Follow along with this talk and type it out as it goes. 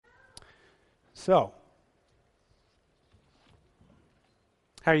So,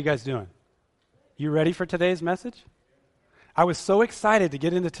 how are you guys doing? You ready for today's message? I was so excited to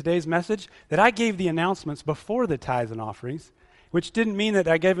get into today's message that I gave the announcements before the tithes and offerings, which didn't mean that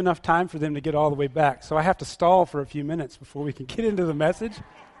I gave enough time for them to get all the way back. So I have to stall for a few minutes before we can get into the message.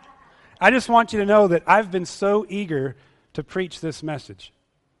 I just want you to know that I've been so eager to preach this message.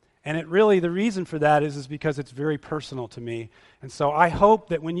 And the reason for that is because it's very personal to me. And so I hope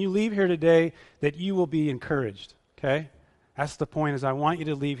that when you leave here today that you will be encouraged, okay? That's the point, is I want you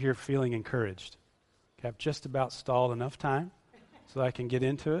to leave here feeling encouraged. Okay, I've just about stalled enough time so I can get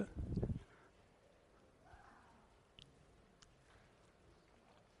into it.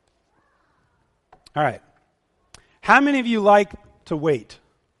 All right. How many of you like to wait?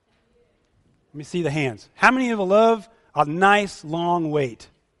 Let me see the hands. How many of you love a nice long wait?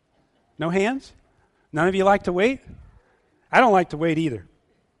 No hands? None of you like to wait? I don't like to wait either.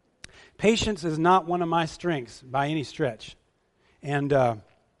 Patience is not one of my strengths by any stretch. And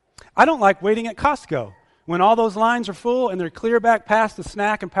I don't like waiting at Costco. When all those lines are full and they're clear back past the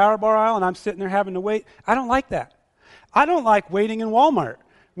snack and power bar aisle and I'm sitting there having to wait, I don't like that. I don't like waiting in Walmart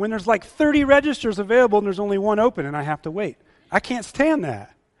when there's like 30 registers available and there's only one open and I have to wait. I can't stand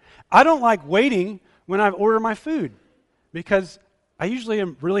that. I don't like waiting when I order my food because I usually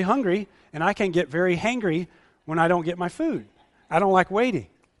am really hungry and I can get very hangry when I don't get my food. I don't like waiting.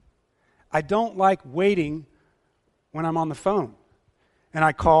 I don't like waiting when I'm on the phone. And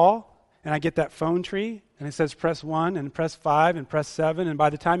I call, and I get that phone tree, and it says press 1, and press 5, and press 7, and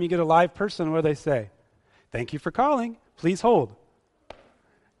by the time you get a live person, what do they say? Thank you for calling. Please hold.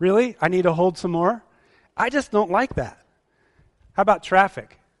 Really? I need to hold some more? I just don't like that. How about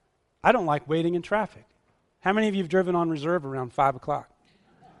traffic? I don't like waiting in traffic. How many of you have driven on reserve around 5 o'clock?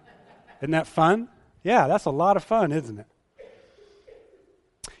 Isn't that fun? Yeah, that's a lot of fun, isn't it?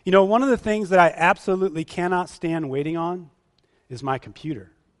 You know, one of the things that I absolutely cannot stand waiting on is my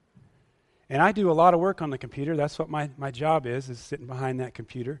computer. And I do a lot of work on the computer. That's what my job is sitting behind that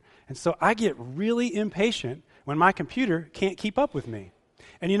computer. And so I get really impatient when my computer can't keep up with me.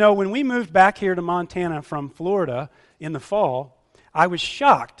 And you know, when we moved back here to Montana from Florida in the fall, I was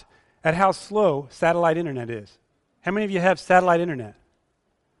shocked at how slow satellite internet is. How many of you have satellite internet?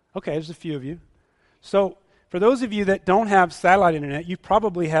 Okay, there's a few of you. So for those of you that don't have satellite internet, you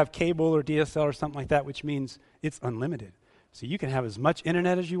probably have cable or DSL or something like that, which means it's unlimited. So you can have as much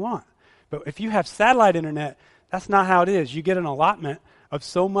internet as you want. But if you have satellite internet, that's not how it is. You get an allotment of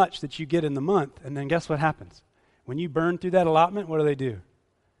so much that you get in the month, and then guess what happens? When you burn through that allotment, what do?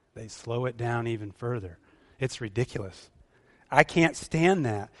 They slow it down even further. It's ridiculous. I can't stand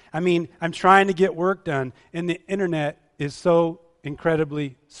that. I mean, I'm trying to get work done, and the internet is so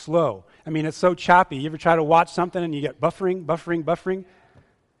incredibly slow. I mean, it's so choppy. You ever try to watch something and you get buffering?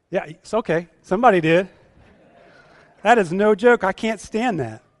 Yeah, it's okay. Somebody did. That is no joke. I can't stand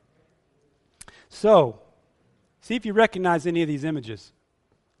that. So, see if you recognize any of these images.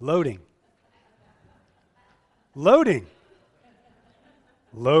 Loading.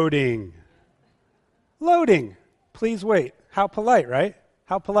 Please wait. How polite, right?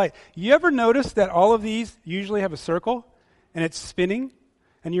 How polite. You ever notice that all of these usually have a circle and it's spinning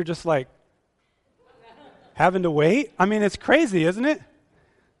and you're just like having to wait? I mean, it's crazy, isn't it?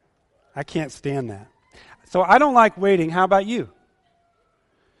 I can't stand that. So I don't like waiting. How about you?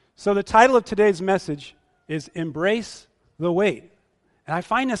 So the title of today's message is Embrace the Wait. And I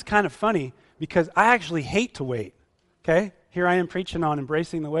find this kind of funny because I actually hate to wait. Okay? Here I am preaching on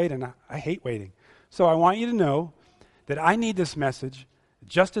embracing the wait, and I hate waiting. So I want you to know that I need this message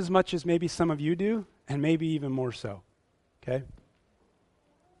just as much as maybe some of you do, and maybe even more so. Okay?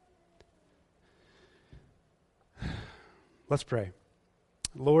 Let's pray.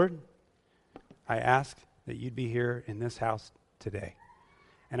 Lord, I ask that you'd be here in this house today.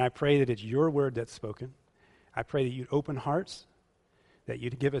 And I pray that it's your word that's spoken. I pray that you'd open hearts, that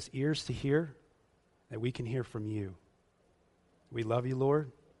you'd give us ears to hear, that we can hear from you. We love you, Lord.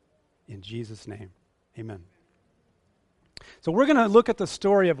 In Jesus' name, amen. So we're going to look at the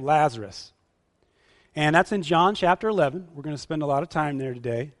story of Lazarus. And that's in John chapter 11. We're going to spend a lot of time there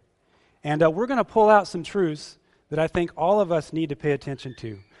today. And we're going to pull out some truths that I think all of us need to pay attention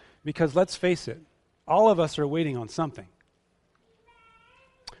to. Because let's face it, all of us are waiting on something.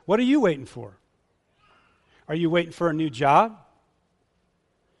 What are you waiting for? Are you waiting for a new job?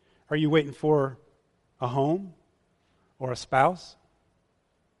 Are you waiting for a home or a spouse?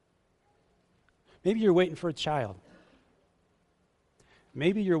 Maybe you're waiting for a child.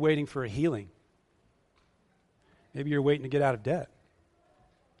 Maybe you're waiting for a healing. Maybe you're waiting to get out of debt.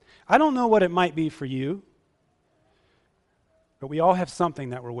 I don't know what it might be for you, but we all have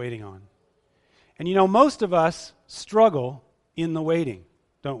something that we're waiting on. And most of us struggle in the waiting,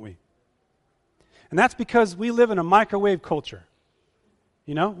 don't we? And that's because we live in a microwave culture.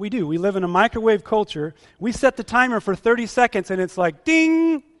 We do. We live in a microwave culture. We set the timer for 30 seconds and it's like,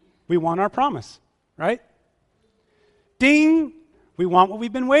 ding, we want our promise, right? Ding, we want what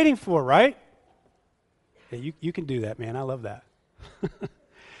we've been waiting for, right? Yeah, you can do that, man. I love that.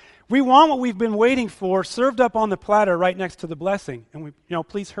 We want what we've been waiting for served up on the platter right next to the blessing. And we,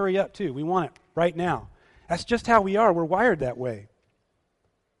 please hurry up too. We want it right now. That's just how we are. We're wired that way.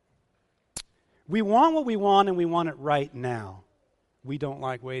 We want what we want and we want it right now. We don't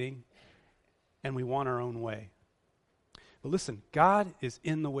like waiting and we want our own way. But listen, God is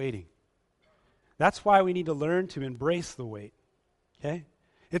in the waiting. That's why we need to learn to embrace the wait. Okay?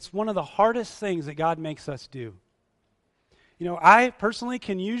 It's one of the hardest things that God makes us do. I personally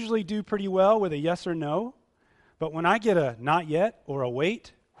can usually do pretty well with a yes or no, but when I get a not yet or a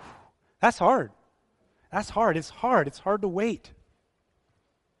wait, that's hard. That's hard. It's hard. It's hard to wait.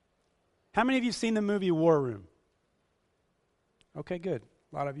 How many of you have seen the movie War Room? Okay, good.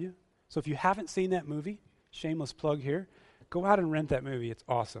 A lot of you. So if you haven't seen that movie, shameless plug here, go out and rent that movie. It's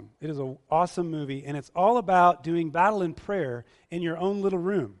awesome. It is an awesome movie, and it's all about doing battle and prayer in your own little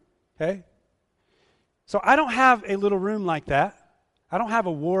room, okay? So I don't have a little room like that. I don't have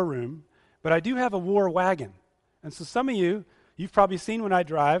a war room, but I do have a war wagon. And so some of you've probably seen when I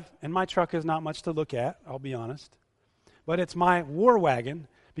drive, and my truck is not much to look at, I'll be honest. But it's my war wagon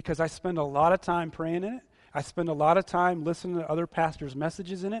because I spend a lot of time praying in it. I spend a lot of time listening to other pastors'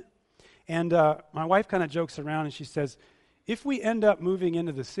 messages in it. And my wife kind of jokes around and she says, if we end up moving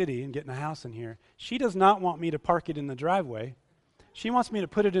into the city and getting a house in here, she does not want me to park it in the driveway. She wants me to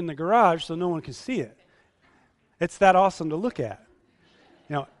put it in the garage so no one can see it. It's that awesome to look at.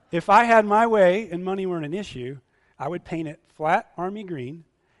 If I had my way and money weren't an issue, I would paint it flat army green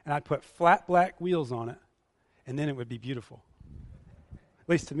and I'd put flat black wheels on it, and then it would be beautiful. At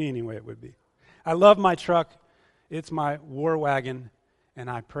least to me anyway, it would be. I love my truck. It's my war wagon, and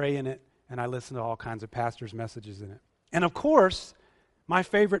I pray in it, and I listen to all kinds of pastors' messages in it. And of course, my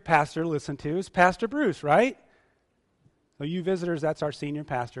favorite pastor to listen to is Pastor Bruce, right? So you visitors, that's our senior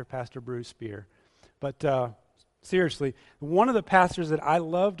pastor, Pastor Bruce Spear. But seriously, one of the pastors that I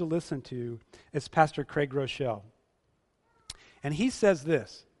love to listen to is Pastor Craig Rochelle. And he says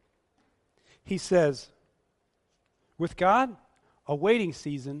this. He says, with God, a waiting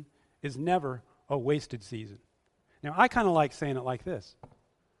season is never a wasted season. Now, I kind of like saying it like this.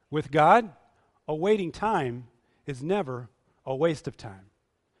 With God, a waiting time is never a waste of time.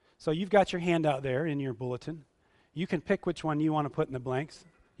 So you've got your handout there in your bulletin. You can pick which one you want to put in the blanks.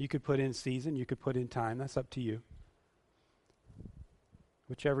 You could put in season, you could put in time. That's up to you.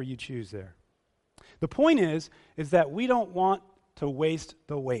 Whichever you choose there. The point is that we don't want to waste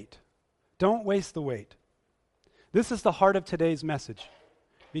the wait. Don't waste the wait. This is the heart of today's message.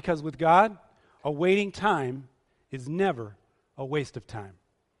 Because with God, a waiting time is never a waste of time.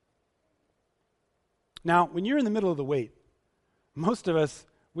 Now, when you're in the middle of the wait, most of us,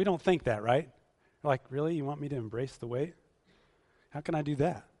 we don't think that, right? We're like, really? You want me to embrace the wait? How can I do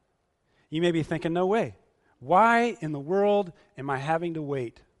that? You may be thinking, no way. Why in the world am I having to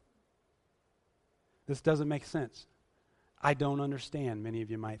wait? This doesn't make sense. I don't understand, many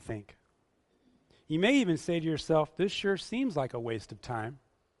of you might think. You may even say to yourself, this sure seems like a waste of time.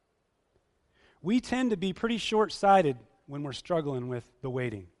 We tend to be pretty short-sighted when we're struggling with the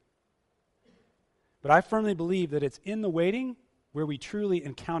waiting. But I firmly believe that it's in the waiting where we truly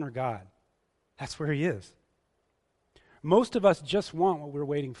encounter God. That's where He is. Most of us just want what we're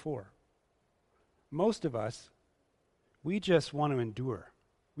waiting for. Most of us, we just want to endure.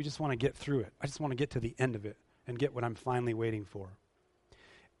 We just want to get through it. I just want to get to the end of it and get what I'm finally waiting for.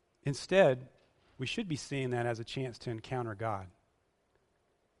 Instead, we should be seeing that as a chance to encounter God.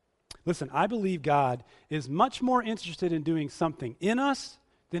 Listen, I believe God is much more interested in doing something in us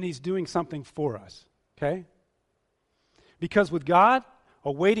than He's doing something for us, okay? Because with God,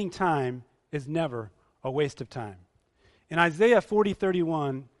 a waiting time is never a waste of time. In Isaiah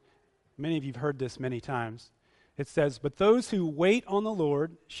 40:31, many of you have heard this many times, it says, but those who wait on the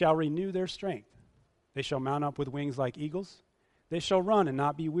Lord shall renew their strength. They shall mount up with wings like eagles. They shall run and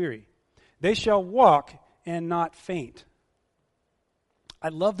not be weary. They shall walk and not faint. I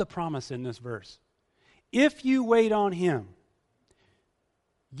love the promise in this verse. If you wait on Him,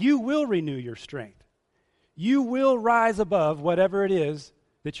 you will renew your strength. You will rise above whatever it is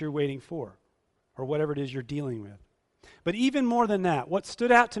that you're waiting for or whatever it is you're dealing with. But even more than that, what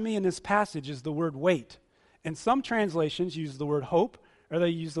stood out to me in this passage is the word wait. And some translations use the word hope, or they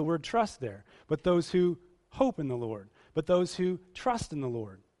use the word trust there. But those who hope in the Lord, but those who trust in the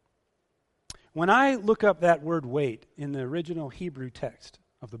Lord. When I look up that word wait in the original Hebrew text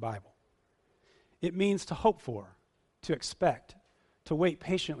of the Bible, it means to hope for, to expect, to wait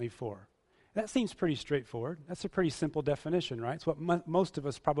patiently for. That seems pretty straightforward. That's a pretty simple definition, right? It's what most of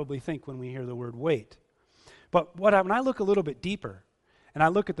us probably think when we hear the word wait. But when I look a little bit deeper, and I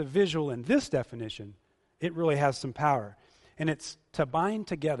look at the visual in this definition, it really has some power. And it's to bind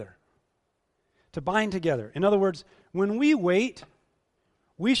together. To bind together. In other words, when we wait,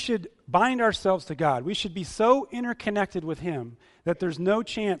 we should bind ourselves to God. We should be so interconnected with Him that there's no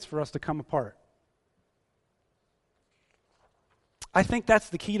chance for us to come apart. I think that's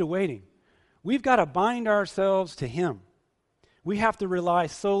the key to waiting. We've got to bind ourselves to Him. We have to rely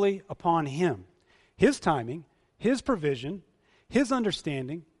solely upon Him. His timing, His provision, His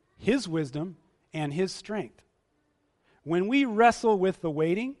understanding, His wisdom, and His strength. When we wrestle with the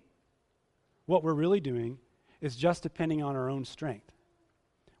waiting, what we're really doing is just depending on our own strength.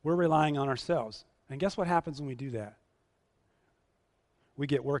 We're relying on ourselves. And guess what happens when we do that? We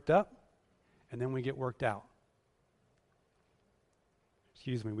get worked up, and then we get worked out.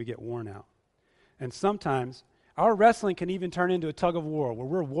 We get worn out. And sometimes our wrestling can even turn into a tug of war where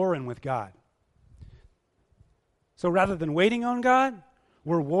we're warring with God. So rather than waiting on God,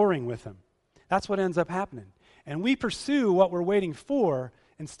 we're warring with Him. That's what ends up happening. And we pursue what we're waiting for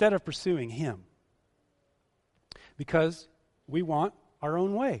instead of pursuing Him. Because we want our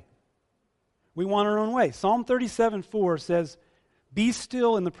own way. We want our own way. Psalm 37:4 says, "Be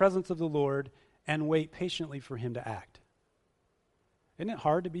still in the presence of the Lord and wait patiently for Him to act." Isn't it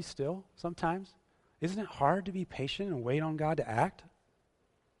hard to be still sometimes? Isn't it hard to be patient and wait on God to act?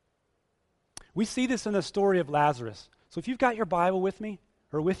 We see this in the story of Lazarus. So if you've got your Bible with me,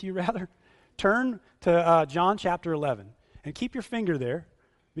 or with you rather, turn to John chapter 11. And keep your finger there,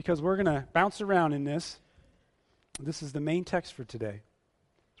 because we're going to bounce around in this. This is the main text for today.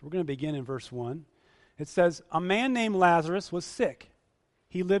 So we're going to begin in verse 1. It says, "A man named Lazarus was sick.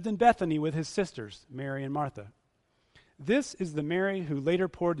 He lived in Bethany with his sisters, Mary and Martha. This is the Mary who later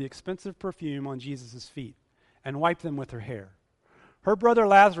poured the expensive perfume on Jesus' feet and wiped them with her hair. Her brother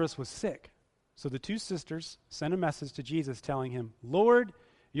Lazarus was sick. So the two sisters sent a message to Jesus telling him, 'Lord,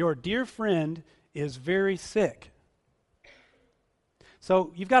 your dear friend is very sick.'"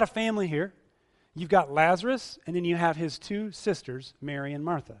 So you've got a family here. You've got Lazarus, and then you have his two sisters, Mary and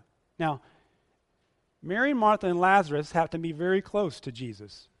Martha. Now, Mary, Martha, and Lazarus have to be very close to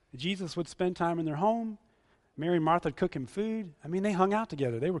Jesus. Jesus would spend time in their home. Mary and Martha would cook him food. I mean, they hung out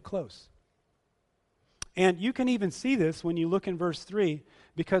together. They were close. And you can even see this when you look in verse 3,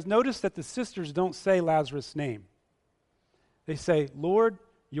 because notice that the sisters don't say Lazarus' name. They say, "Lord,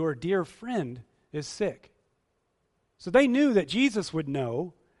 your dear friend is sick." So they knew that Jesus would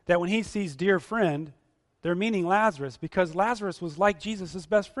know that when he sees dear friend, they're meaning Lazarus, because Lazarus was like Jesus'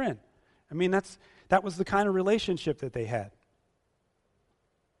 best friend. I mean, that was the kind of relationship that they had.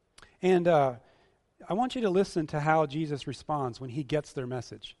 And I want you to listen to how Jesus responds when he gets their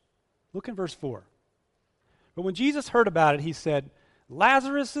message. Look in verse 4. "But when Jesus heard about it, he said,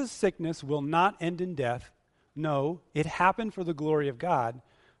 'Lazarus' sickness will not end in death. No, it happened for the glory of God,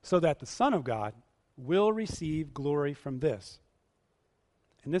 so that the Son of God will receive glory from this.'"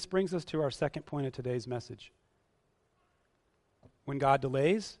 And this brings us to our second point of today's message. When God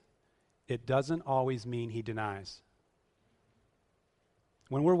delays, it doesn't always mean He denies.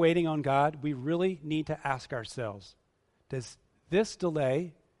 When we're waiting on God, we really need to ask ourselves, does this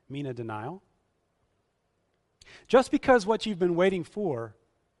delay mean a denial? Just because what you've been waiting for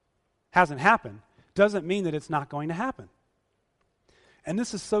hasn't happened doesn't mean that it's not going to happen. And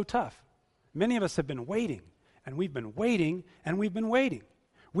this is so tough. Many of us have been waiting, and we've been waiting, and we've been waiting.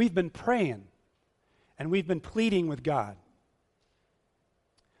 We've been praying, and we've been pleading with God.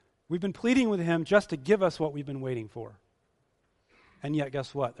 We've been pleading with Him just to give us what we've been waiting for. And yet,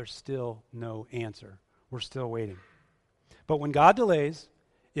 guess what? There's still no answer. We're still waiting. But when God delays,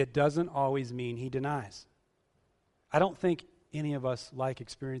 it doesn't always mean He denies. I don't think any of us like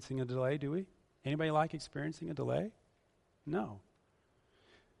experiencing a delay, do we? Anybody like experiencing a delay? No.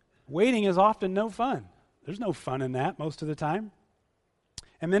 Waiting is often no fun. There's no fun in that most of the time.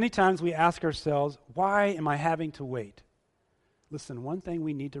 And many times we ask ourselves, why am I having to wait? Listen, one thing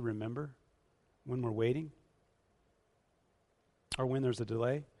we need to remember when we're waiting, or when there's a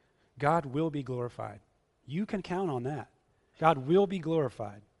delay, God will be glorified. You can count on that. God will be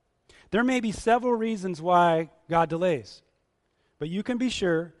glorified. There may be several reasons why God delays, but you can be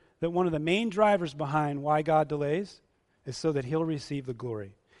sure that one of the main drivers behind why God delays is so that He'll receive the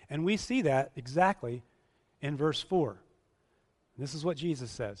glory. And we see that exactly in verse 4. This is what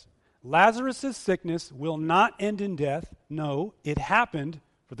Jesus says. "Lazarus' sickness will not end in death. No, it happened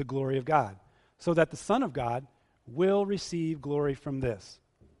for the glory of God, so that the Son of God will receive glory from this.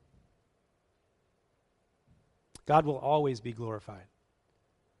 God will always be glorified.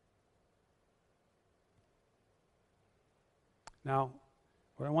 Now,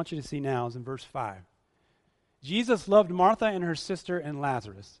 what I want you to see now is in verse 5. Jesus loved Martha and her sister and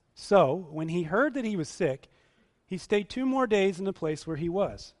Lazarus. So, when he heard that he was sick, he stayed 2 more days in the place where he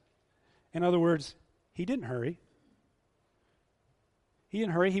was. In other words, he didn't hurry. He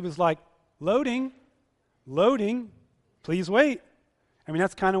didn't hurry. He was like, loading, please wait. I mean,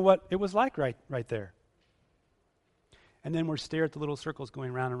 that's kind of what it was like right there. And then we're staring at the little circles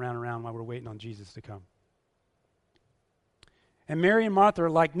going round and round and round while we're waiting on Jesus to come. And Mary and Martha are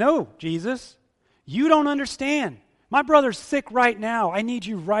like, no, Jesus, you don't understand. My brother's sick right now. I need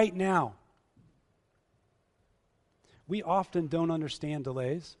you right now. We often don't understand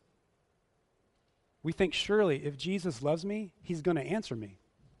delays. We think, surely, if Jesus loves me, he's going to answer me.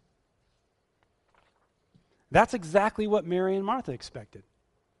 That's exactly what Mary and Martha expected.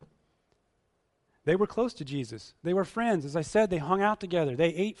 They were close to Jesus. They were friends. As I said, they hung out together. They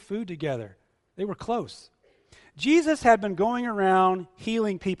ate food together. They were close. Jesus had been going around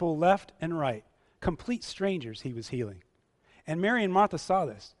healing people left and right. Complete strangers he was healing. And Mary and Martha saw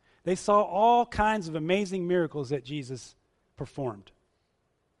this. They saw all kinds of amazing miracles that Jesus performed.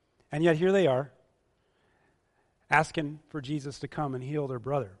 And yet here they are, asking for Jesus to come and heal their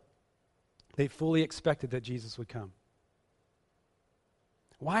brother. They fully expected that Jesus would come.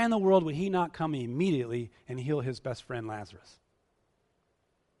 Why in the world would he not come immediately and heal his best friend Lazarus?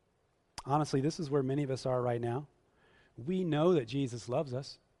 Honestly, this is where many of us are right now. We know that Jesus loves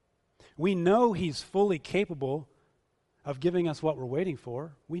us. We know he's fully capable of giving us what we're waiting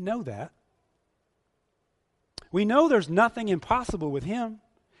for. We know that. We know there's nothing impossible with him,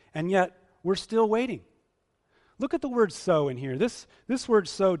 and yet we're still waiting. Look at the word so in here. This word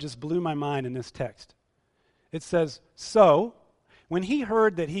so just blew my mind in this text. It says, so, when he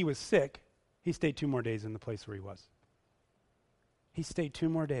heard that he was sick, he stayed 2 more days in the place where he was. He stayed 2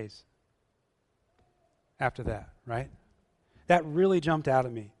 more days after that, right? That really jumped out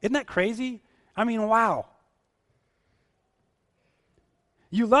at me. Isn't that crazy? I mean, wow.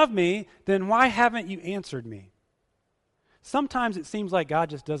 You love me, then why haven't you answered me? Sometimes it seems like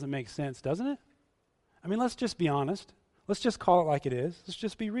God just doesn't make sense, doesn't it? I mean, let's just be honest. Let's just call it like it is. Let's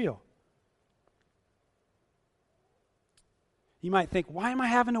just be real. You might think, why am I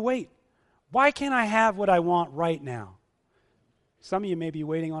having to wait? Why can't I have what I want right now? Some of you may be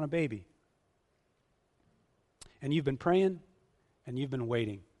waiting on a baby. And you've been praying, and you've been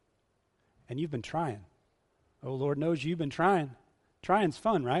waiting, and you've been trying. Oh, Lord knows you've been trying. Trying's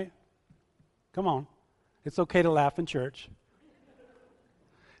fun, right? Come on. It's okay to laugh in church.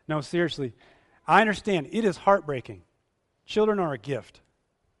 No, seriously. I understand. It is heartbreaking. Children are a gift.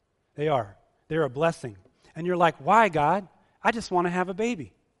 They are. They're a blessing. And you're like, why, God? I just want to have a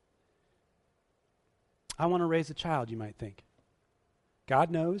baby. I want to raise a child, you might think. God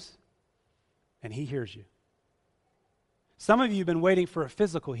knows, and he hears you. Some of you have been waiting for a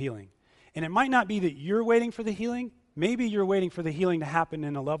physical healing. And it might not be that you're waiting for the healing. Maybe you're waiting for the healing to happen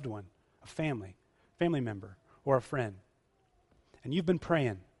in a loved one, a family member, or a friend. And you've been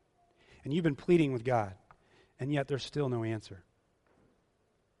praying. And you've been pleading with God. And yet there's still no answer.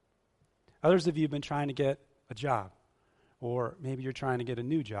 Others of you have been trying to get a job. Or maybe you're trying to get a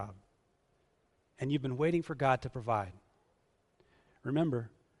new job. And you've been waiting for God to provide. Remember,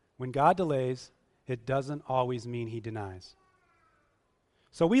 when God delays, it doesn't always mean he denies.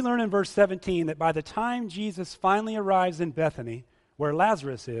 So we learn in verse 17 that by the time Jesus finally arrives in Bethany, where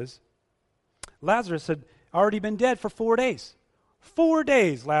Lazarus is, Lazarus had already been dead for 4 days. 4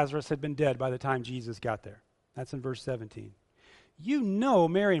 days Lazarus had been dead by the time Jesus got there. That's in verse 17. You know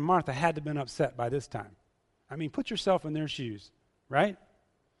Mary and Martha had to have been upset by this time. I mean, put yourself in their shoes, right?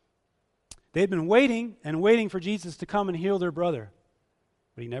 They had been waiting and waiting for Jesus to come and heal their brother,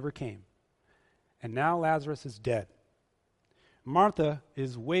 but he never came. And now Lazarus is dead. Martha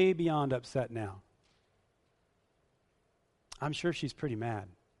is way beyond upset now. I'm sure she's pretty mad.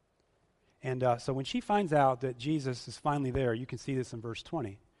 And so when she finds out that Jesus is finally there, you can see this in verse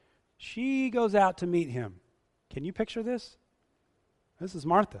 20. She goes out to meet him. Can you picture this? This is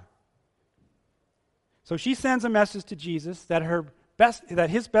Martha. So she sends a message to Jesus that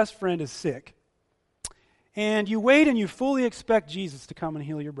his best friend is sick. And you wait and you fully expect Jesus to come and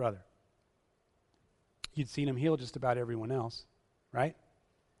heal your brother. You'd seen him heal just about everyone else, right?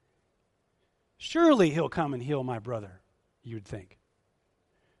 Surely he'll come and heal my brother, you'd think.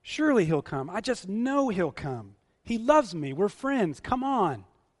 Surely he'll come. I just know he'll come. He loves me. We're friends. Come on.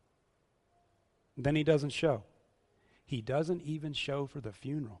 And then he doesn't show. He doesn't even show for the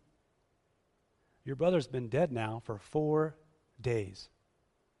funeral. Your brother's been dead now for 4 days.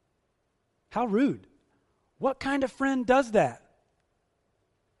 How rude. What kind of friend does that?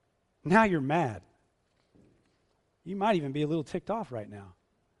 Now you're mad. You might even be a little ticked off right now.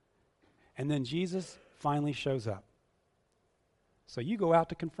 And then Jesus finally shows up. So you go out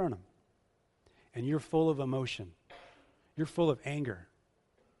to confront him. And you're full of emotion. You're full of anger,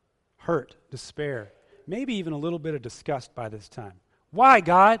 hurt, despair, maybe even a little bit of disgust by this time. Why,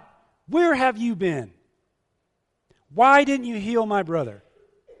 God? Where have you been? Why didn't you heal my brother?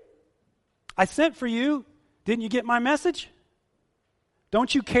 I sent for you. Didn't you get my message?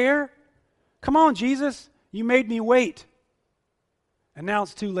 Don't you care? Come on, Jesus. You made me wait. And now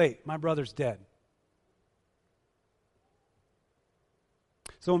it's too late. My brother's dead.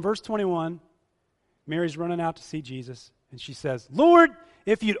 So in verse 21, Mary's running out to see Jesus, and she says, Lord,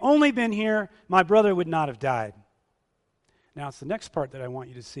 if you'd only been here, my brother would not have died. Now it's the next part that I want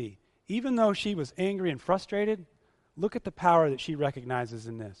you to see. Even though she was angry and frustrated, look at the power that she recognizes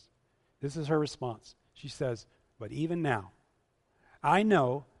in this. This is her response. She says, but even now, I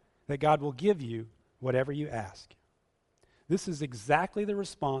know that God will give you whatever you ask. This is exactly the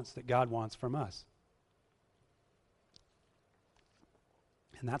response that God wants from us.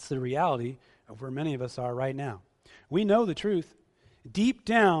 And that's the reality of where many of us are right now. We know the truth. Deep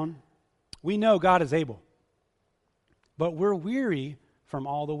down, we know God is able. But we're weary from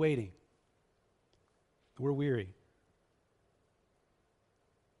all the waiting. We're weary.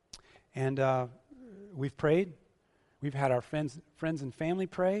 And we've prayed. We've had our friends and family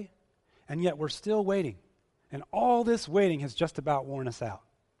pray. And yet we're still waiting. And all this waiting has just about worn us out.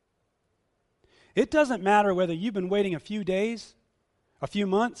 It doesn't matter whether you've been waiting a few days, a few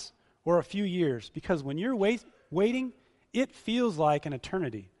months, or a few years. Because when you're waiting, it feels like an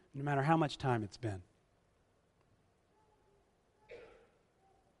eternity, no matter how much time it's been.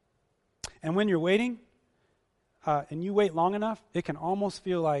 And when you're waiting, and you wait long enough, it can almost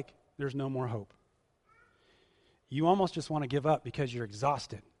feel like there's no more hope. You almost just want to give up because you're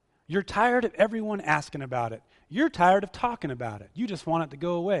exhausted. You're tired of everyone asking about it. You're tired of talking about it. You just want it to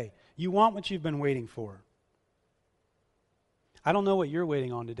go away. You want what you've been waiting for. I don't know what you're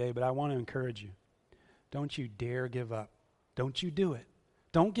waiting on today, but I want to encourage you. Don't you dare give up. Don't you do it.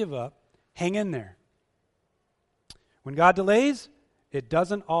 Don't give up. Hang in there. When God delays, it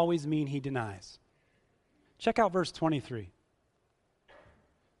doesn't always mean he denies. Check out verse 23.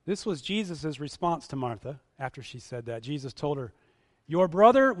 This was Jesus' response to Martha after she said that. Jesus told her, your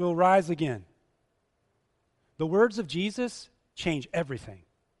brother will rise again. The words of Jesus change everything.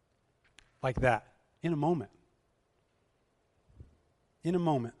 Like that. In a moment. In a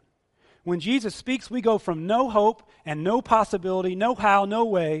moment. When Jesus speaks, we go from no hope and no possibility, no how, no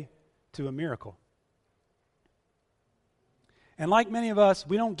way, to a miracle. And like many of us,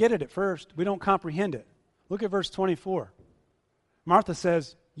 we don't get it at first. We don't comprehend it. Look at verse 24. Martha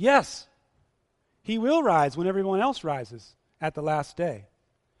says, yes, he will rise when everyone else rises at the last day.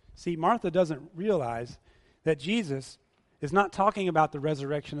 See, Martha doesn't realize that Jesus is not talking about the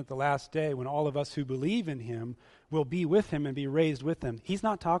resurrection at the last day when all of us who believe in him will be with him and be raised with him. He's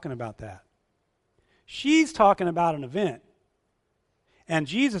not talking about that. She's talking about an event. And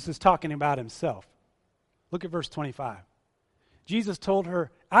Jesus is talking about himself. Look at verse 25. Jesus told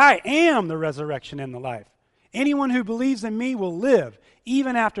her, I am the resurrection and the life. Anyone who believes in me will live,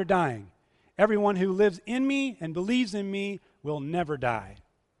 even after dying. Everyone who lives in me and believes in me will never die.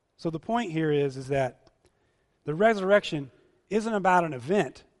 So the point here is that the resurrection isn't about an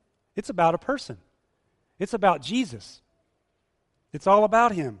event. It's about a person. It's about Jesus. It's all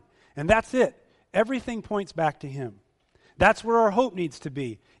about him. And that's it. Everything points back to him. That's where our hope needs to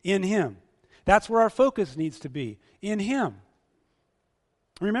be, in him. That's where our focus needs to be, in him.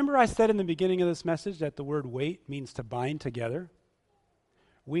 Remember I said in the beginning of this message that the word wait means to bind together?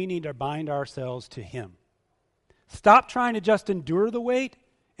 We need to bind ourselves to him. Stop trying to just endure the wait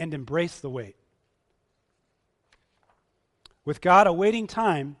and embrace the wait. With God, a waiting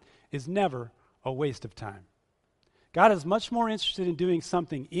time is never a waste of time. God is much more interested in doing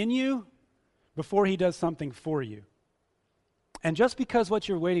something in you before he does something for you. And just because what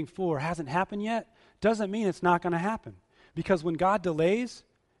you're waiting for hasn't happened yet doesn't mean it's not going to happen. Because when God delays,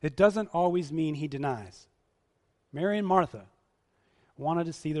 it doesn't always mean he denies. Mary and Martha wanted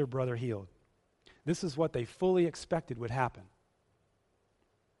to see their brother healed. This is what they fully expected would happen.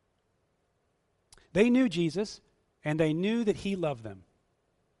 They knew Jesus, and they knew that he loved them.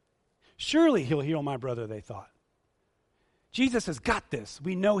 Surely he'll heal my brother, they thought. Jesus has got this.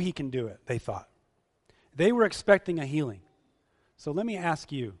 We know he can do it, they thought. They were expecting a healing. So let me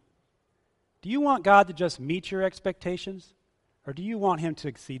ask you, do you want God to just meet your expectations, or do you want him to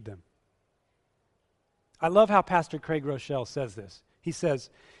exceed them? I love how Pastor Craig Rochelle says this. He says,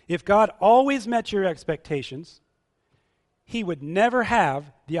 if God always met your expectations, he would never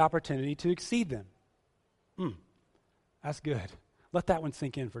have the opportunity to exceed them. That's good. Let that one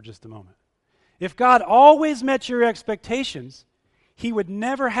sink in for just a moment. If God always met your expectations, he would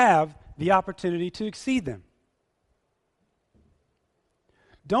never have the opportunity to exceed them.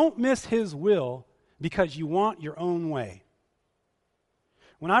 Don't miss his will because you want your own way.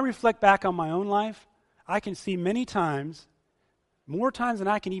 When I reflect back on my own life, I can see many times, more times than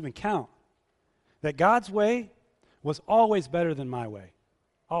I can even count, that God's way was always better than my way.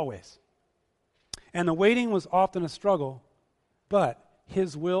 Always. And the waiting was often a struggle, but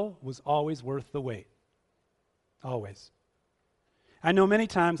his will was always worth the wait. Always. I know many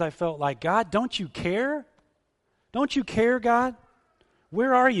times I felt like, God, don't you care? Don't you care, God?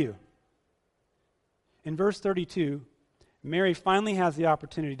 Where are you? In verse 32, Mary finally has the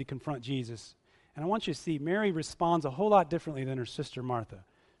opportunity to confront Jesus. And I want you to see, Mary responds a whole lot differently than her sister Martha.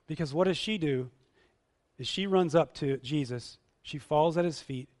 Because what does she do? Is she runs up to Jesus, she falls at his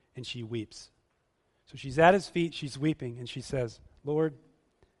feet, and she weeps. So she's at his feet, she's weeping, and she says, Lord,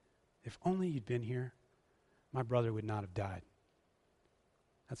 if only you'd been here, my brother would not have died.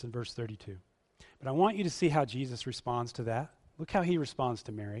 That's in verse 32. But I want you to see how Jesus responds to that. Look how he responds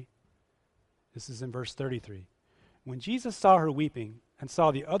to Mary. This is in verse 33. When Jesus saw her weeping and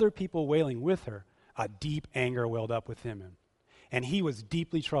saw the other people wailing with her, a deep anger welled up within him, and he was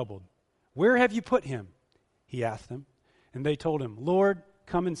deeply troubled. Where have you put him? He asked them. And they told him, Lord,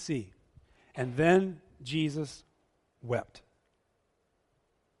 come and see. And then Jesus wept.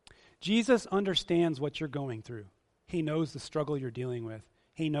 Jesus understands what you're going through. He knows the struggle you're dealing with.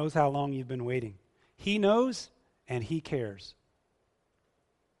 He knows how long you've been waiting. He knows, and he cares.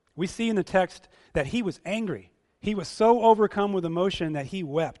 We see in the text that he was angry. He was so overcome with emotion that he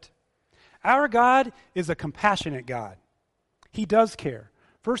wept. Our God is a compassionate God. He does care.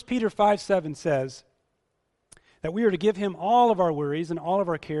 1 Peter 5:7 says that we are to give him all of our worries and all of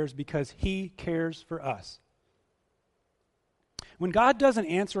our cares because he cares for us. When God doesn't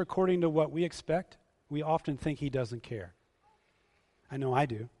answer according to what we expect, we often think he doesn't care. I know I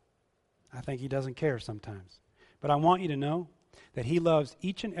do. I think he doesn't care sometimes. But I want you to know that he loves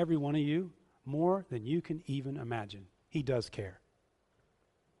each and every one of you more than you can even imagine. He does care.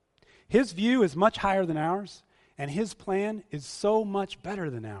 His view is much higher than ours, and his plan is so much better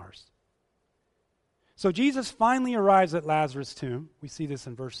than ours. So Jesus finally arrives at Lazarus' tomb. We see this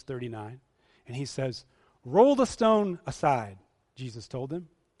in verse 39. And he says, roll the stone aside, Jesus told them.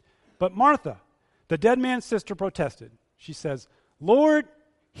 But Martha, the dead man's sister, protested. She says, Lord,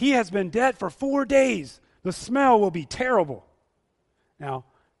 he has been dead for 4 days. The smell will be terrible. Now,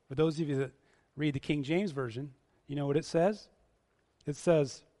 for those of you that read the King James Version, you know what it says? It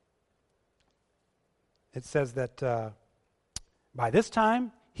says that by this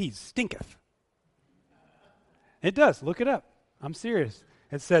time he stinketh. It does. Look it up. I'm serious.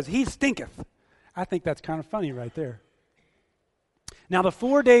 It says he stinketh. I think that's kind of funny right there. Now, the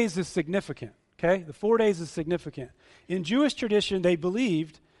 4 days is significant, okay? The 4 days is significant. In Jewish tradition, they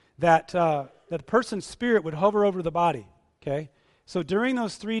believed that a person's spirit would hover over the body, okay? So during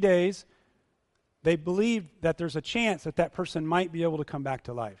those 3 days, they believed that there's a chance that that person might be able to come back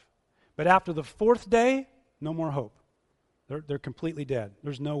to life. But after the 4th day, no more hope. They're completely dead.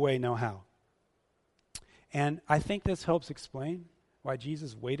 There's no way, no how. And I think this helps explain why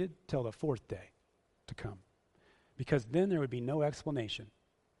Jesus waited till the 4th day to come. Because then there would be no explanation.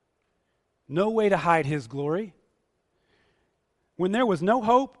 No way to hide his glory. When there was no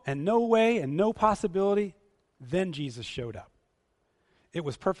hope and no way and no possibility, then Jesus showed up. It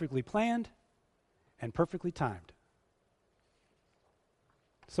was perfectly planned and perfectly timed.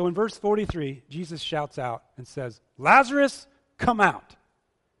 So in verse 43, Jesus shouts out and says, Lazarus, come out.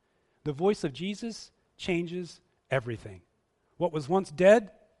 The voice of Jesus changes everything. What was once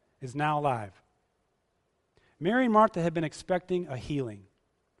dead is now alive. Mary and Martha had been expecting a healing.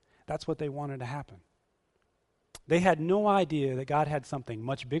 That's what they wanted to happen. They had no idea that God had something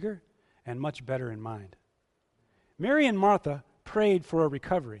much bigger and much better in mind. Mary and Martha prayed for a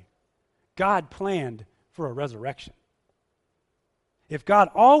recovery. God planned for a resurrection. If God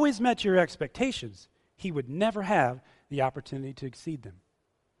always met your expectations, he would never have the opportunity to exceed them.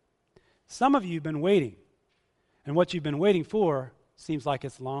 Some of you have been waiting, and what you've been waiting for seems like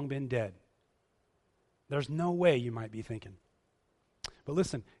it's long been dead. There's no way, you might be thinking. But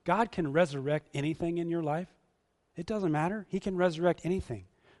listen, God can resurrect anything in your life. It doesn't matter. He can resurrect anything.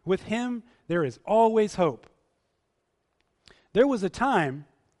 With him, there is always hope. There was a time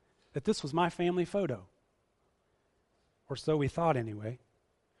that this was my family photo. Or so we thought anyway.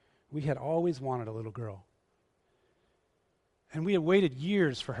 We had always wanted a little girl. And we had waited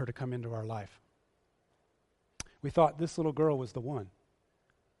years for her to come into our life. We thought this little girl was the one.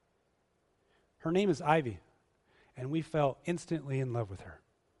 Her name is Ivy, and we fell instantly in love with her.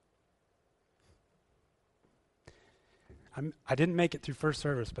 I didn't make it through first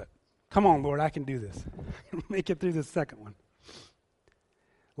service, but come on, Lord, I can do this. Make it through the second one.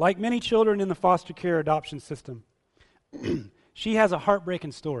 Like many children in the foster care adoption system, she has a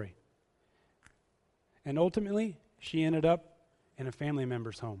heartbreaking story. And ultimately, she ended up in a family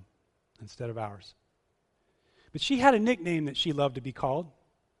member's home instead of ours. But she had a nickname that she loved to be called.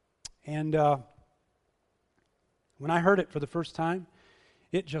 And when I heard it for the first time,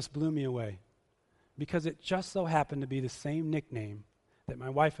 it just blew me away. Because it just so happened to be the same nickname that my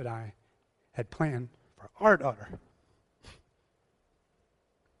wife and I had planned for our daughter.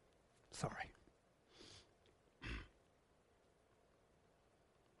 Sorry.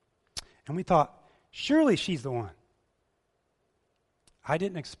 And we thought, surely she's the one. I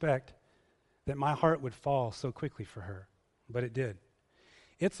didn't expect that my heart would fall so quickly for her, but it did.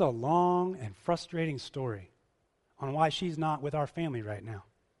 It's a long and frustrating story on why she's not with our family right now.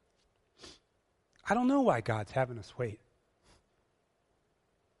 I don't know why God's having us wait.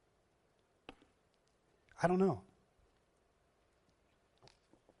 I don't know.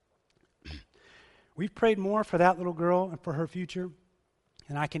 We've prayed more for that little girl and for her future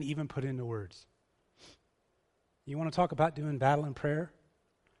than I can even put into words. You want to talk about doing battle in prayer?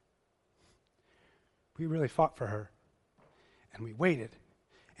 We really fought for her. And we waited.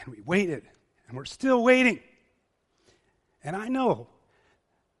 And we waited. And we're still waiting. And I know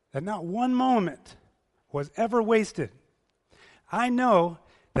that not one moment was ever wasted. I know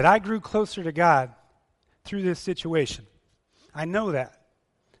that I grew closer to God through this situation. I know that.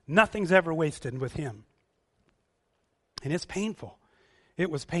 Nothing's ever wasted with Him. And it's painful. It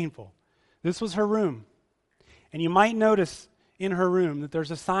was painful. This was her room. And you might notice in her room that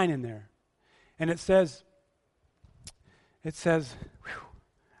there's a sign in there. And it says, whew,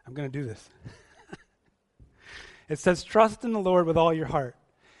 I'm going to do this. It says, trust in the Lord with all your heart.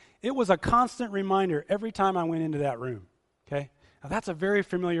 It was a constant reminder every time I went into that room. Okay? Now that's a very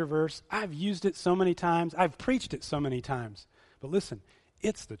familiar verse. I've used it so many times. I've preached it so many times. But listen,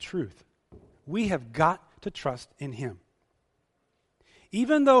 it's the truth. We have got to trust in Him.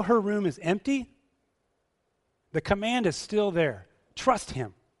 Even though her room is empty, the command is still there. Trust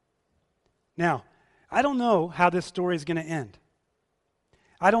Him. Now, I don't know how this story is going to end.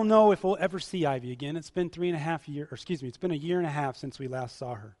 I don't know if we'll ever see Ivy again. It's been it's been a year and a half since we last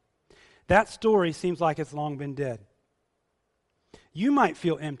saw her. That story seems like it's long been dead. You might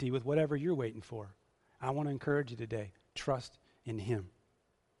feel empty with whatever you're waiting for. I want to encourage you today. Trust in Him.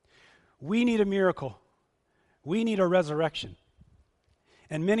 We need a miracle. We need a resurrection.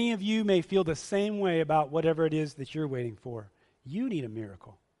 And many of you may feel the same way about whatever it is that you're waiting for. You need a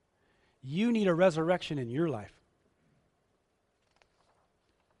miracle. You need a resurrection in your life.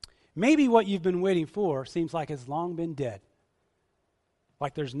 Maybe what you've been waiting for seems like it's long been dead.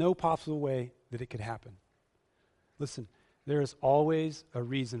 Like there's no possible way that it could happen. Listen, there is always a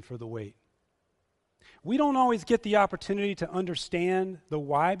reason for the wait. We don't always get the opportunity to understand the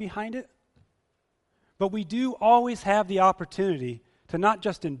why behind it, but we do always have the opportunity to not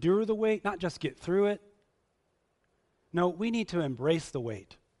just endure the wait, not just get through it. No, we need to embrace the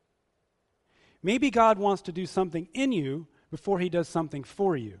wait. Maybe God wants to do something in you before He does something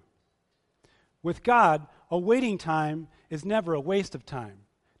for you. With God, a waiting time is never a waste of time.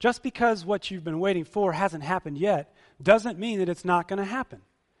 Just because what you've been waiting for hasn't happened yet doesn't mean that it's not going to happen.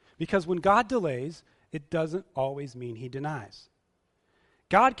 Because when God delays, it doesn't always mean He denies.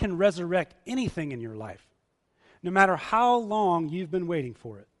 God can resurrect anything in your life, no matter how long you've been waiting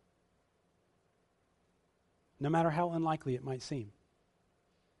for it. No matter how unlikely it might seem.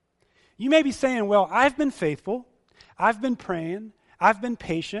 You may be saying, well, I've been faithful, I've been praying, I've been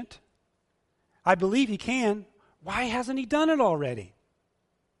patient, I believe He can. Why hasn't He done it already?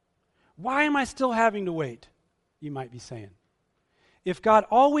 Why am I still having to wait? You might be saying. If God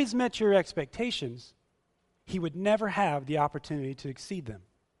always met your expectations, He would never have the opportunity to exceed them.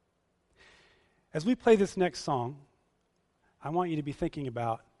 As we play this next song, I want you to be thinking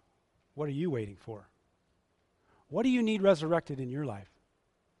about, what are you waiting for? What do you need resurrected in your life?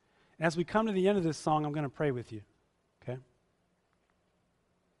 And as we come to the end of this song, I'm going to pray with you. Okay?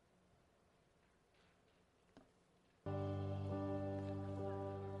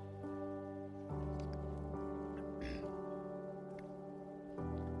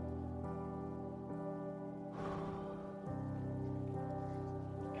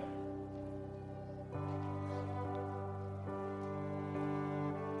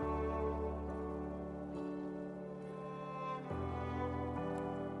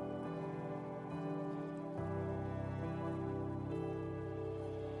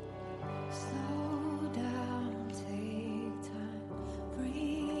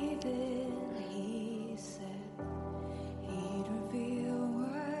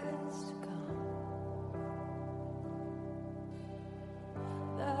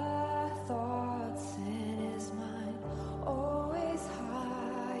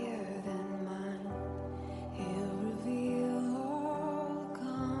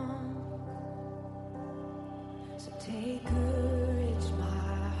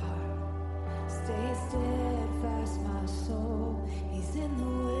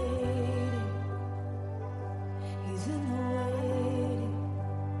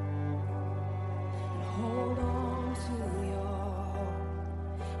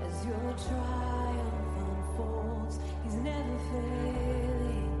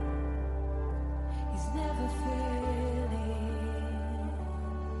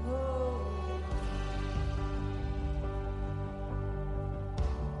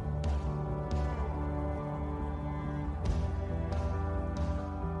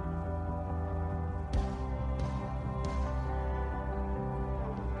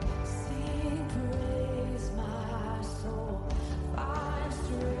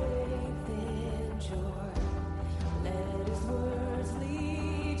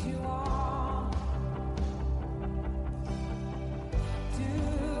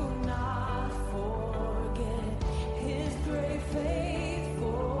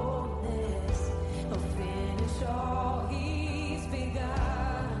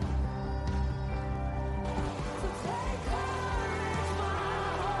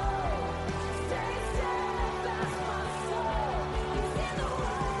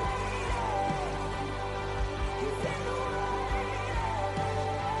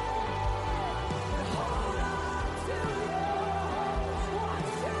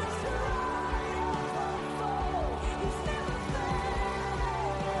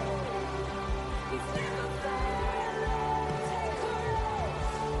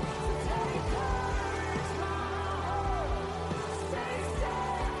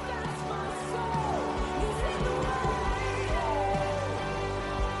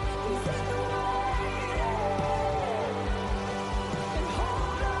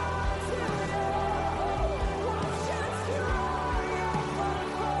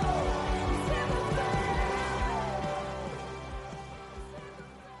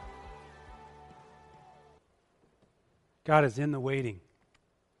 God, is in the waiting.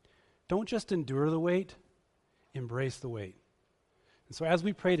 Don't just endure the wait, embrace the wait. And so as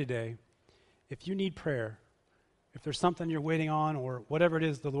we pray today, if you need prayer, if there's something you're waiting on or whatever it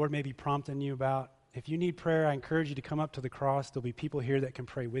is the Lord may be prompting you about, if you need prayer, I encourage you to come up to the cross. There'll be people here that can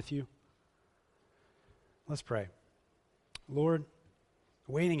pray with you. Let's pray. Lord,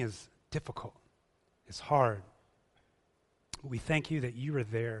 waiting is difficult. It's hard. We thank you that you are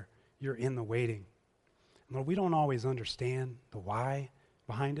there. You're in the waiting. Lord, we don't always understand the why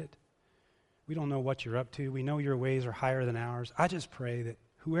behind it. We don't know what you're up to. We know your ways are higher than ours. I just pray that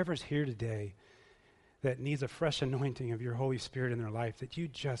whoever's here today that needs a fresh anointing of your Holy Spirit in their life, that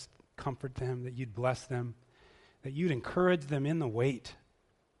you'd just comfort them, that you'd bless them, that you'd encourage them in the wait,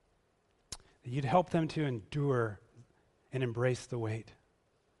 that you'd help them to endure and embrace the wait.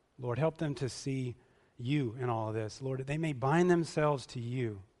 Lord, help them to see you in all of this. Lord, that they may bind themselves to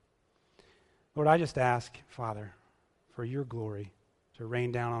you. Lord, I just ask, Father, for your glory to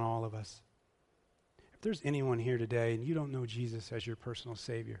rain down on all of us. If there's anyone here today and you don't know Jesus as your personal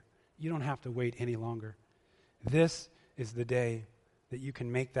Savior, you don't have to wait any longer. This is the day that you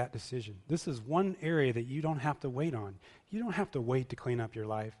can make that decision. This is one area that you don't have to wait on. You don't have to wait to clean up your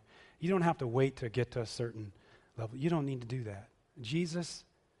life. You don't have to wait to get to a certain level. You don't need to do that. Jesus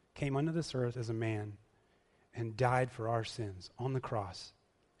came unto this earth as a man and died for our sins on the cross.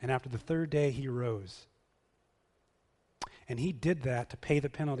 And after the third day, he rose. And he did that to pay the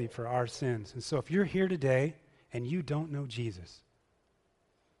penalty for our sins. And so if you're here today and you don't know Jesus,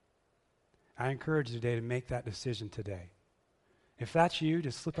 I encourage you today to make that decision today. If that's you,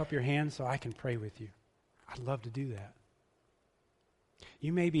 just slip up your hand so I can pray with you. I'd love to do that.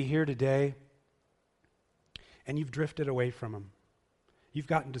 You may be here today and you've drifted away from him. You've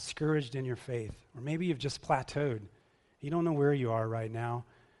gotten discouraged in your faith, or maybe you've just plateaued. You don't know where you are right now,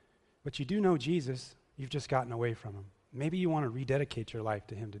 but you do know Jesus. You've just gotten away from him. Maybe you want to rededicate your life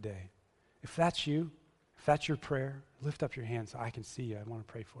to him today. If that's you, if that's your prayer, lift up your hand so I can see you. I want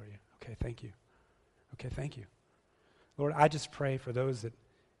to pray for you. Okay, thank you. Okay, thank you. Lord, I just pray for those that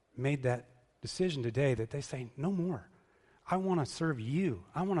made that decision today that they say, no more. I want to serve you.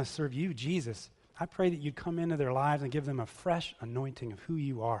 I want to serve you, Jesus. I pray that you'd come into their lives and give them a fresh anointing of who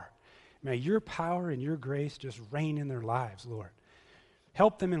you are. May your power and your grace just reign in their lives, Lord.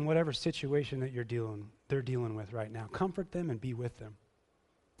 Help them in whatever situation that they're dealing with right now. Comfort them and be with them.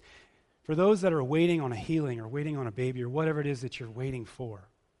 For those that are waiting on a healing or waiting on a baby or whatever it is that you're waiting for,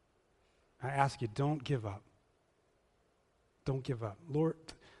 I ask you, don't give up. Don't give up. Lord,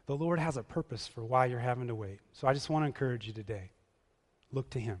 the Lord has a purpose for why you're having to wait. So I just want to encourage you today. Look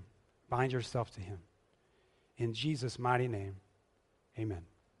to him. Bind yourself to him. In Jesus' mighty name, amen.